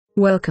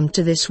Welcome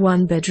to this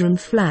one-bedroom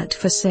flat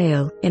for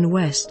sale in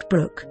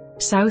Westbrook,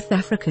 South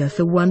Africa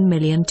for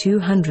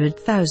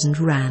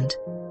R1,200,000.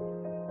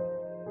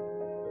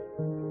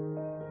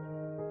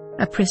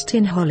 A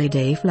pristine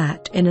holiday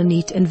flat in a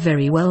neat and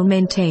very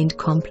well-maintained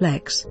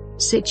complex,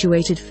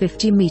 situated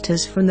 50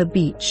 meters from the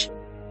beach.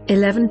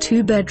 11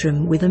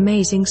 two-bedroom with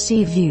amazing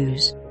sea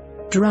views.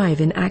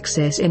 Drive-in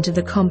access into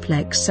the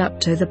complex up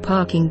to the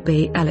parking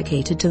bay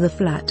allocated to the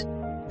flat.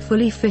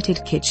 Fully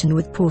fitted kitchen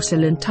with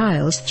porcelain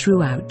tiles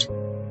throughout.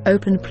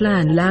 Open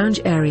plan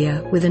lounge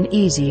area with an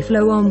easy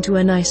flow onto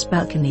a nice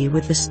balcony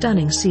with the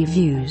stunning sea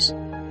views.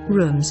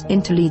 Rooms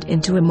interlead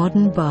into a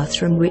modern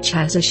bathroom which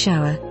has a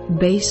shower,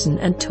 basin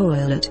and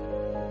toilet.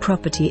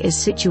 Property is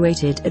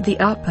situated at the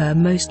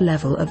uppermost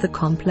level of the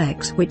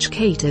complex, which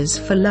caters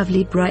for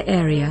lovely bright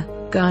area,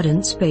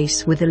 garden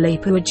space with a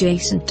lake pool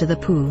adjacent to the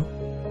pool.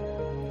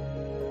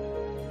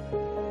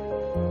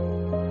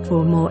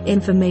 For more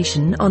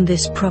information on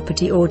this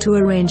property or to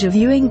arrange a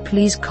viewing,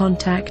 please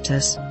contact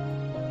us.